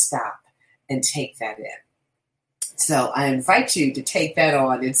time to stop and take that in. So I invite you to take that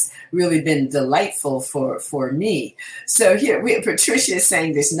on. It's really been delightful for me. So here, Patricia is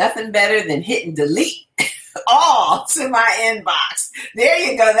saying there's nothing better than hitting delete all to my inbox. There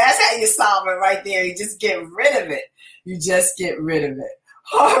you go. That's how you solve it right there. You just get rid of it.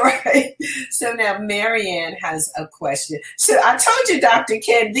 All right. So now Marianne has a question. So I told you, Dr.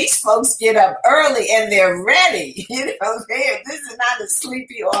 Ken, these folks get up early and they're ready. This is not a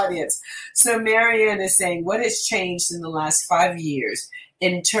sleepy audience. So Marianne is saying, what has changed in the last 5 years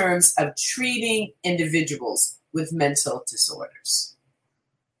in terms of treating individuals with mental disorders?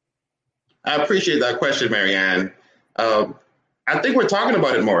 I appreciate that question, Marianne. I think we're talking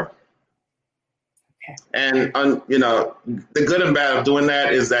about it more. And, the good and bad of doing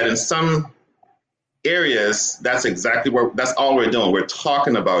that is that in some areas, that's all we're doing. We're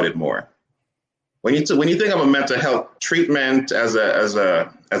talking about it more. When you think of a mental health treatment as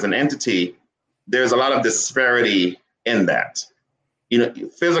an entity, there's a lot of disparity in that.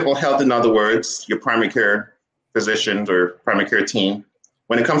 Physical health, in other words, your primary care physicians or primary care team.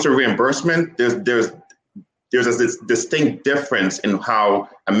 When it comes to reimbursement, there's this distinct difference in how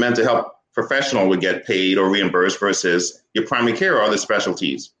a mental health professional would get paid or reimbursed versus your primary care or other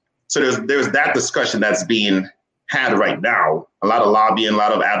specialties. So there's that discussion that's being had right now. A lot of lobbying, a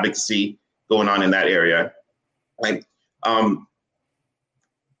lot of advocacy going on in that area. We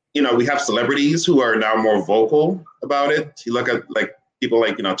have celebrities who are now more vocal about it. You look at people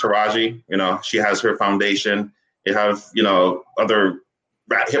like Taraji. She has her foundation. You have other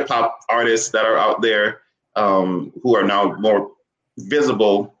hip hop artists that are out there who are now more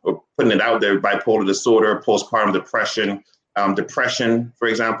visible or putting it out there: bipolar disorder, postpartum depression, for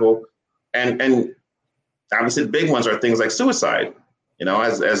example, and obviously the big ones are things like suicide.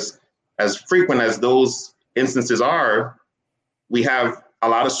 As frequent as those instances are, we have a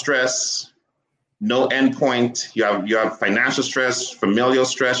lot of stress, no endpoint. You have financial stress, familial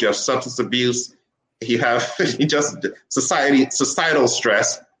stress, you have substance abuse, you have just societal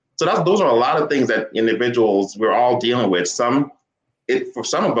stress. So those are a lot of things that individuals, we're all dealing with. For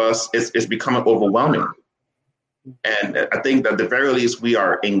some of us, it's becoming overwhelming. And I think that at the very least, we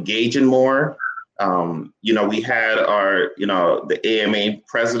are engaging more. We had the AMA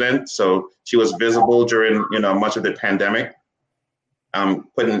president, so she was visible during, much of the pandemic.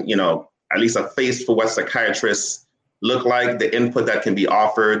 putting, at least a face for what psychiatrists look like, the input that can be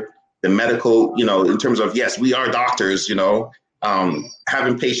offered, the medical, in terms of, yes, we are doctors,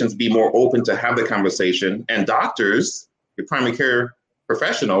 having patients be more open to have the conversation, and doctors, your primary care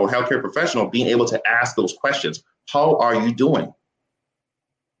professional, healthcare professional, being able to ask those questions. How are you doing?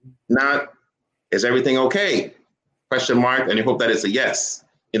 Not, is everything okay? Question mark, and you hope that it's a yes.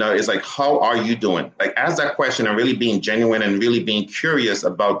 It's like, how are you doing? Like, ask that question and really being genuine and really being curious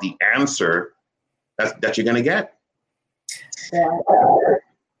about the answer that you're going to get.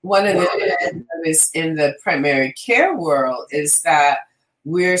 One of the things in the primary care world is that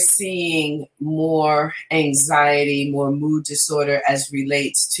we're seeing more anxiety, more mood disorder as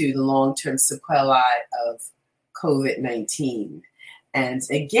relates to the long-term sequelae of COVID-19. And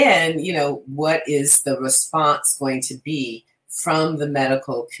again, what is the response going to be from the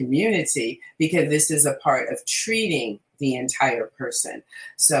medical community? Because this is a part of treating the entire person.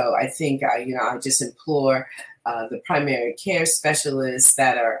 So I think, I just implore the primary care specialists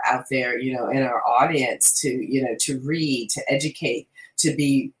that are out there, in our audience to read, to educate, to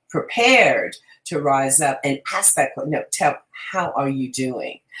be prepared to rise up and ask that question. Tell, how are you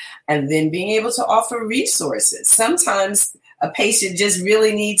doing? And then being able to offer resources. Sometimes a patient just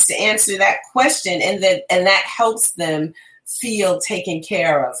really needs to answer that question, and that helps them feel taken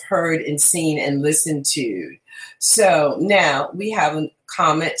care of, heard and seen and listened to. So now we have a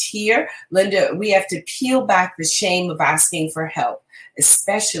comment here. Linda, we have to peel back the shame of asking for help,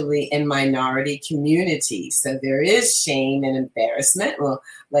 especially in minority communities. So there is shame and embarrassment. We'll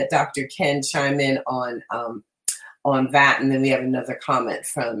let Dr. Ken chime in on that. And then we have another comment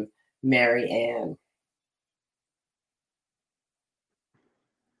from Mary Ann.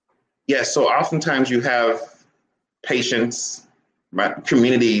 Yes, so oftentimes you have patients,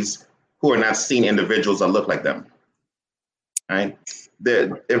 communities who are not seeing individuals that look like them, right?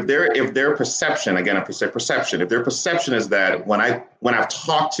 If their perception, again, if their perception is that when I've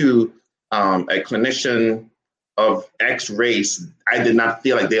talked to a clinician of X race, I did not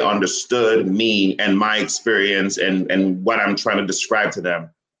feel like they understood me and my experience and what I'm trying to describe to them.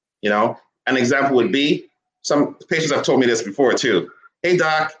 An example would be, some patients have told me this before too. Hey,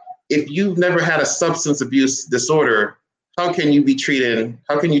 doc, if you've never had a substance abuse disorder, how can you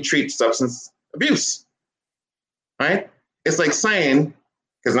treat substance abuse, right? It's like saying,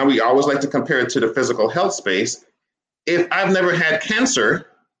 because now we always like to compare it to the physical health space, if I've never had cancer,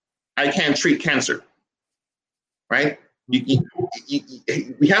 I can't treat cancer, right? We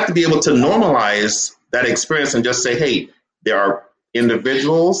have to be able to normalize that experience and just say, hey, there are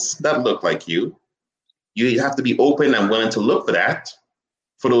individuals that look like you. You have to be open and willing to look for that.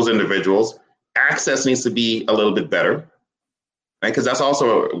 For those individuals, access needs to be a little bit better, right? Because that's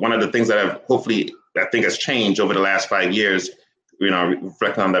also one of the things that I think has changed over the last 5 years.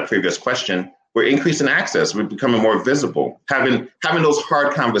 Reflecting on that previous question, we're increasing access. We're becoming more visible, having those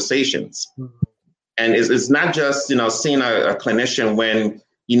hard conversations. Mm-hmm. And it's not just seeing a clinician when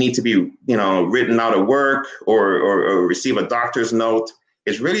you need to be written out of work or receive a doctor's note.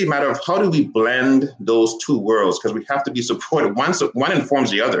 It's really a matter of how do we blend those two worlds, because we have to be supported. One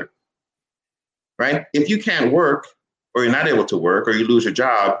informs the other, right? If you can't work or you're not able to work or you lose your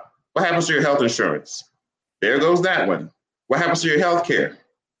job, what happens to your health insurance? There goes that one. What happens to your health care,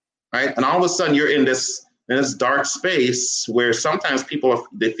 right? And all of a sudden you're in this dark space where sometimes people,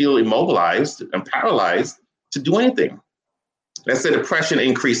 they feel immobilized and paralyzed to do anything. Let's say depression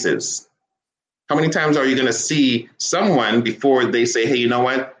increases. How many times are you going to see someone before they say, hey, you know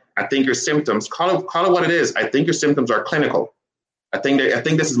what? I think your symptoms, call it what it is. I think your symptoms are clinical. I think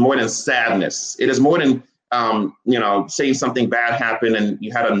this is more than sadness. It is more than, saying something bad happened and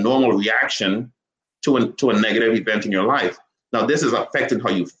you had a normal reaction to a negative event in your life. Now, this is affecting how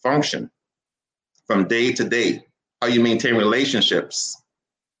you function from day to day, how you maintain relationships,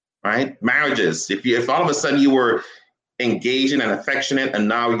 right? Marriages. If all of a sudden you were engaging and affectionate and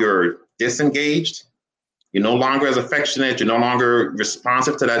now you're disengaged, you're no longer as affectionate, you're no longer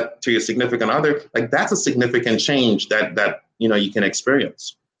responsive to your significant other, like that's a significant change that you can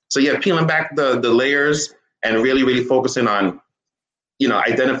experience. So yeah, peeling back the layers and really, really focusing on,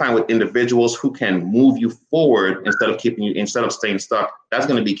 identifying with individuals who can move you forward instead of staying stuck. That's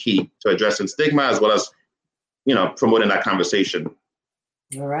going to be key to addressing stigma as well as, promoting that conversation.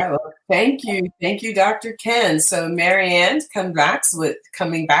 All right. Well, thank you. Thank you, Dr. Ken. So Mary Ann coming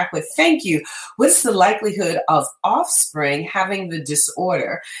back with thank you. What's the likelihood of offspring having the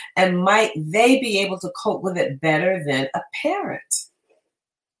disorder, and might they be able to cope with it better than a parent?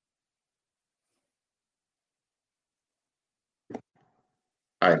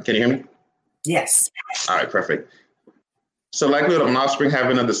 All right. Can you hear me? Yes. All right. Perfect. So likelihood of an offspring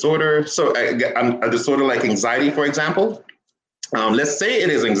having a disorder, so a disorder like anxiety, for example, let's say it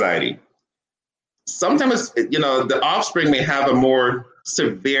is anxiety. Sometimes, the offspring may have a more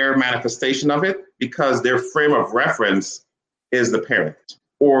severe manifestation of it because their frame of reference is the parent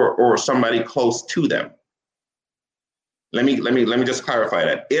or somebody close to them. Let me just clarify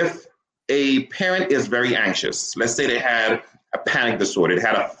that. If a parent is very anxious, let's say they had a panic disorder, they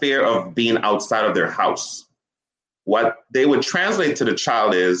had a fear of being outside of their house, what they would translate to the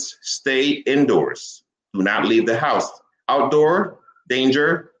child is stay indoors, do not leave the house. Outdoor,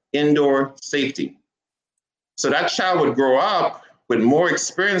 danger; indoor, safety. So that child would grow up with more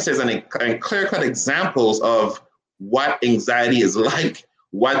experiences and clear-cut examples of what anxiety is like,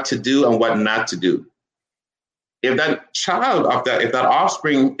 what to do and what not to do. If that child, if that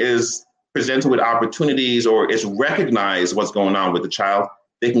offspring is presented with opportunities or is recognized what's going on with the child,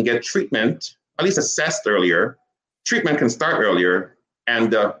 they can get treatment, at least assessed earlier. Treatment can start earlier,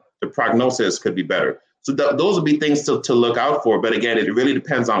 and the prognosis could be better. So those would be things to look out for. But again, it really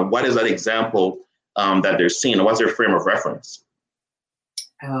depends on what is that example that they're seeing and what's their frame of reference.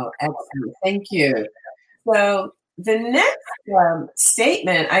 Oh, excellent. Thank you. So the next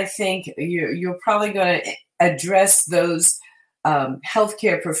statement, I think you're probably going to address those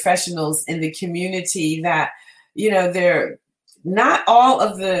healthcare professionals in the community that, they're not all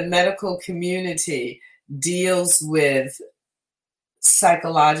of the medical community deals with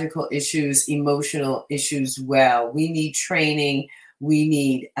psychological issues, emotional issues well. We need training. We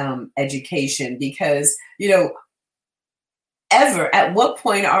need education because, at what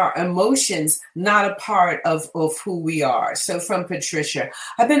point are emotions not a part of who we are? So from Patricia,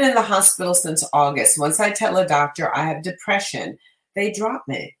 I've been in the hospital since August. Once I tell a doctor I have depression, they drop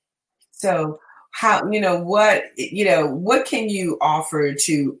me. So how, what can you offer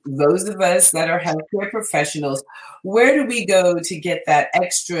to those of us that are healthcare professionals? Where do we go to get that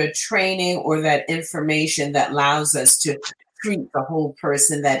extra training or that information that allows us to treat the whole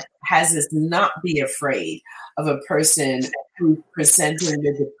person, that has us not be afraid of a person who's presenting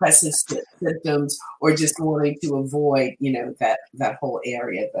the depressive symptoms or just wanting to avoid, that whole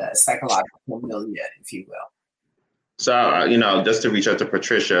area, the psychological milieu, if you will? So, just to reach out to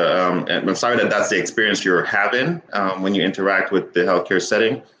Patricia, and I'm sorry that's the experience you're having when you interact with the healthcare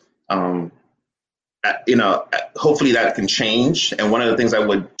setting. Hopefully that can change. And one of the things I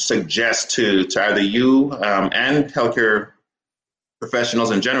would suggest to either you and healthcare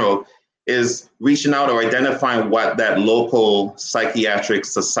professionals in general is reaching out or identifying what that local psychiatric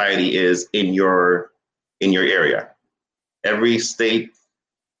society is in your area. Every state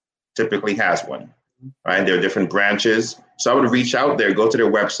typically has one. Right, there are different branches. So I would reach out there, go to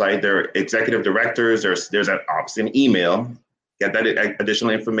their website, their executive directors, there's obviously an email, get that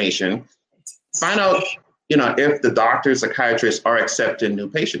additional information, find out, if the doctors, psychiatrists are accepting new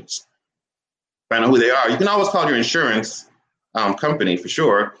patients. Find out who they are. You can always call your insurance company for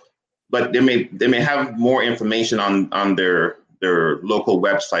sure, but they may have more information on their local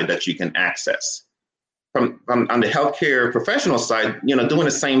website that you can access. From on the healthcare professional side, doing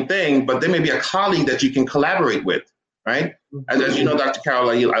the same thing, but there may be a colleague that you can collaborate with, right? As you know, Dr. Carol,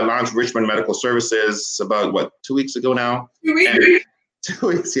 I launched Richmond Medical Services about 2 weeks ago now. 2 weeks. 2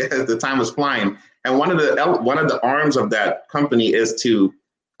 weeks, yeah. The time was flying. And one of the arms of that company is to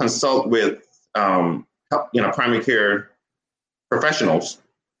consult with, primary care professionals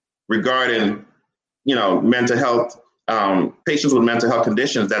regarding, mental health. Patients with mental health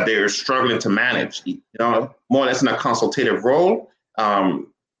conditions that they're struggling to manage, more or less in a consultative role,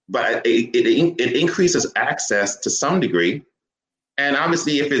 but it increases access to some degree. And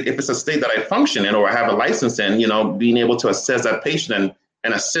obviously, if it's a state that I function in or I have a license in, being able to assess that patient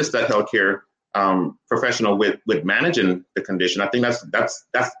and assist that healthcare professional with managing the condition, I think that's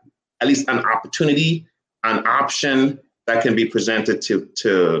at least an opportunity, an option that can be presented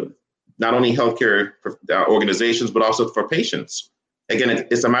to not only healthcare organizations, but also for patients. Again,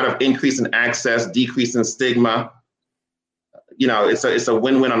 it's a matter of increasing access, decreasing stigma. It's a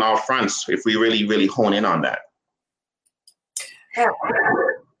win-win on all fronts if we really, really hone in on that. Yeah,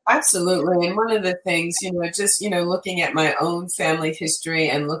 absolutely. And one of the things, looking at my own family history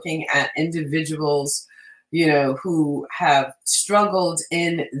and looking at individuals, who have struggled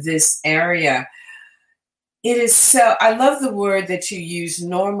in this area, it is so, I love the word that you use,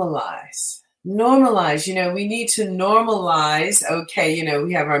 normalize. Normalize, we need to normalize,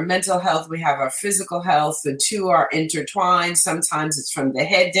 we have our mental health, we have our physical health, the two are intertwined. Sometimes it's from the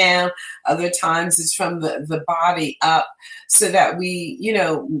head down, other times it's from the body up, so that we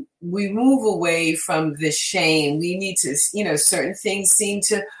move away from the shame. We need to, certain things seem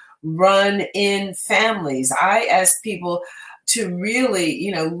to run in families. I ask people to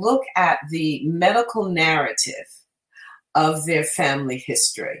really, look at the medical narrative of their family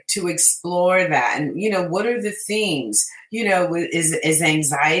history, to explore that. And, what are the themes? Is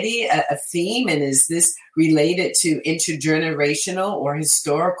anxiety a theme? And is this related to intergenerational or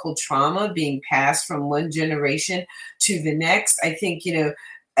historical trauma being passed from one generation to the next? I think,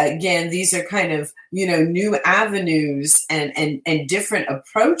 again, these are kind of, new avenues and different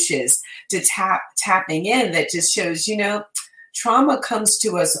approaches to tapping in that just shows, trauma comes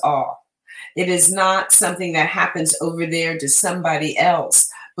to us all. It is not something that happens over there to somebody else,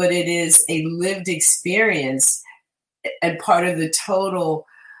 but it is a lived experience and part of the total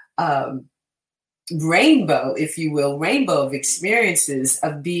rainbow, if you will, rainbow of experiences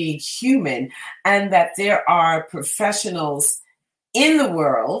of being human, and that there are professionals in the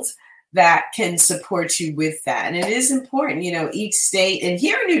world that can support you with that. And it is important, each state, and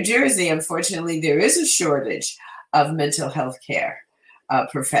here in New Jersey, unfortunately, there is a shortage of mental health care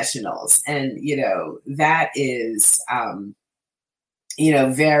professionals. And, that is,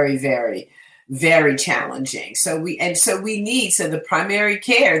 very, very, very challenging. So we need the primary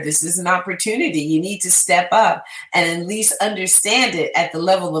care, this is an opportunity. You need to step up and at least understand it at the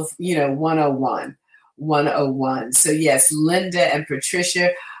level of, 101. So yes, Linda and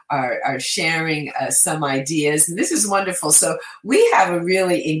Patricia are sharing some ideas, and this is wonderful. So we have a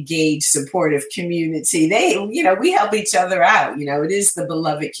really engaged, supportive community. We help each other out. It is the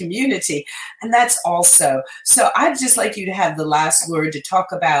beloved community, and that's also. So I'd just like you to have the last word to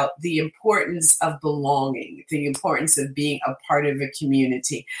talk about the importance of belonging, the importance of being a part of a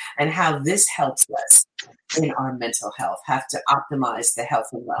community, and how this helps us in our mental health, have to optimize the health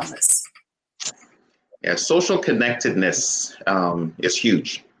and wellness. Yeah, social connectedness is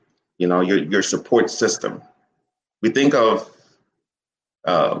huge. Your support system. We think of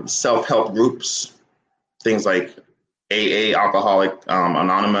self-help groups, things like AA, Alcoholics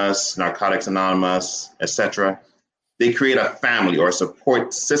Anonymous, Narcotics Anonymous, etc. They create a family or a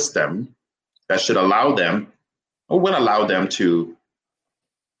support system that should allow them, or will allow them, to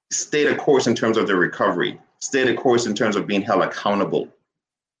stay the course in terms of their recovery, stay the course in terms of being held accountable,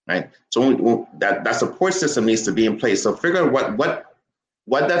 right? So that support system needs to be in place. So figure out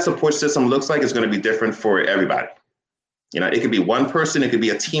what that support system looks like is going to be different for everybody. It could be one person, it could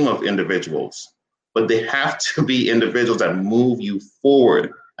be a team of individuals, but they have to be individuals that move you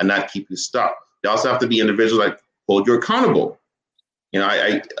forward and not keep you stuck. They also have to be individuals that hold you accountable.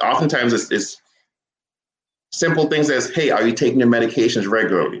 I oftentimes it's simple things as, hey, are you taking your medications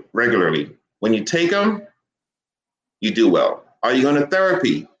regularly? When you take them, you do well. Are you going to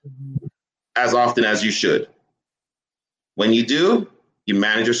therapy as often as you should? When you do, you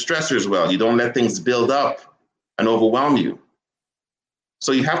manage your stressors well. You don't let things build up and overwhelm you.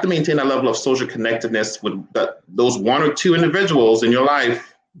 So you have to maintain a level of social connectedness with those one or two individuals in your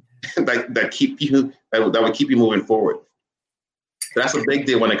life that would keep you moving forward. That's a big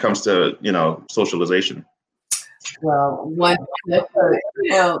deal when it comes to socialization. Well, you've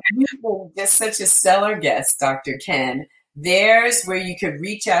been just such a stellar guest, Dr. Ken. There's where you could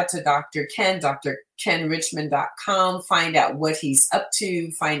reach out to Dr. Ken, drkenrichmond.com, find out what he's up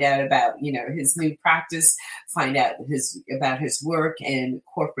to, find out about, his new practice, find out about his work in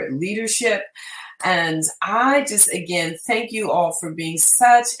corporate leadership. And I just, again, thank you all for being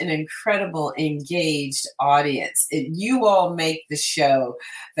such an incredible, engaged audience. You all make the show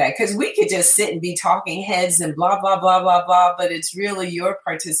that, because we could just sit and be talking heads and blah, blah, blah, blah, blah, but it's really your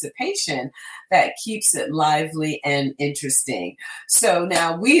participation that keeps it lively and interesting. So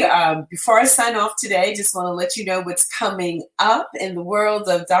now before I sign off today, just want to let you know what's coming up in the world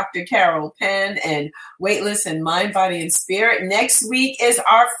of Dr. Carol Penn and Weightless and Mind, Body, and Spirit. Next week is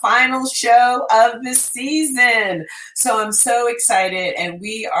our final show of the season. So I'm so excited, and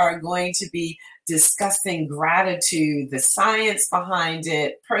we are going to be discussing gratitude, the science behind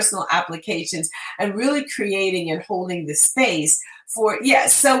it, personal applications, and really creating and holding the space for,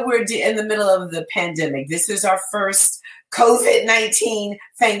 so we're in the middle of the pandemic. This is our first COVID-19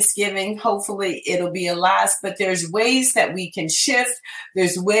 Thanksgiving. Hopefully it'll be a last, but there's ways that we can shift.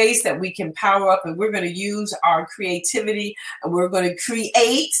 There's ways that we can power up, and we're going to use our creativity, and we're going to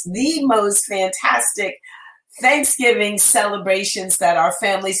create the most fantastic Thanksgiving celebrations that our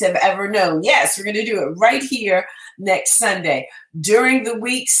families have ever known. Yes, we're going to do it right here next Sunday. During the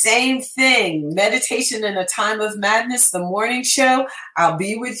week, same thing. Meditation in a Time of Madness, the morning show. I'll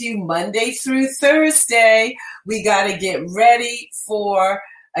be with you Monday through Thursday. We got to get ready for,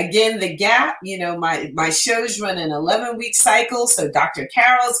 again, the gap. My shows run an 11-week cycle. So Dr.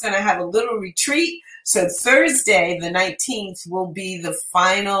 Carol is going to have a little retreat So Thursday, the 19th, will be the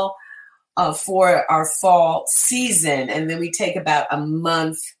final for our fall season. And then we take about a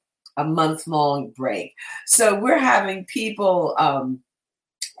month-long break. So we're having people,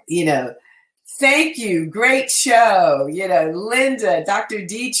 thank you. Great show. Linda, Dr.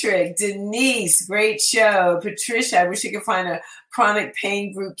 Dietrich, Denise, great show. Patricia, I wish I could find a chronic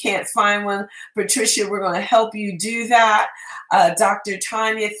pain group. Can't find one. Patricia, we're going to help you do that. Dr.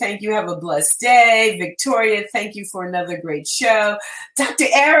 Tanya, thank you. Have a blessed day. Victoria, thank you for another great show. Dr.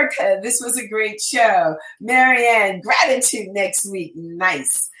 Erica, this was a great show. Marianne, gratitude next week.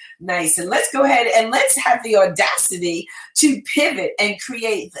 Nice. And let's go ahead and let's have the audacity to pivot and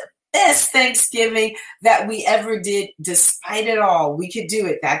create the best Thanksgiving that we ever did. Despite it all, we could do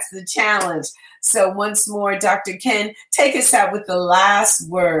it. That's the challenge. So once more, Dr. Ken, take us out with the last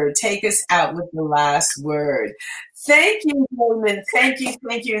word. Thank you, Raymond. Thank you.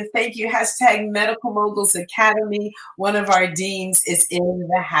 And thank you. Hashtag Medical Moguls Academy. One of our deans is in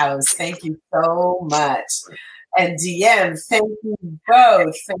the house. Thank you so much. And DM, thank you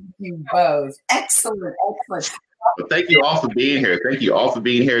both. Excellent. Well, thank you all for being here.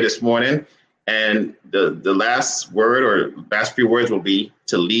 This morning. And the last word or last few words will be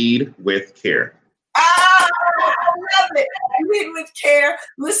to lead with care. I love it. Lead with care.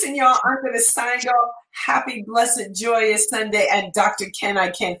 Listen, y'all, I'm going to sign off. Happy, blessed, joyous Sunday. And Dr. Ken, I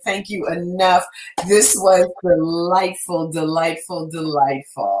can't thank you enough. This was delightful.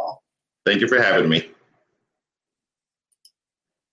 Thank you for having me.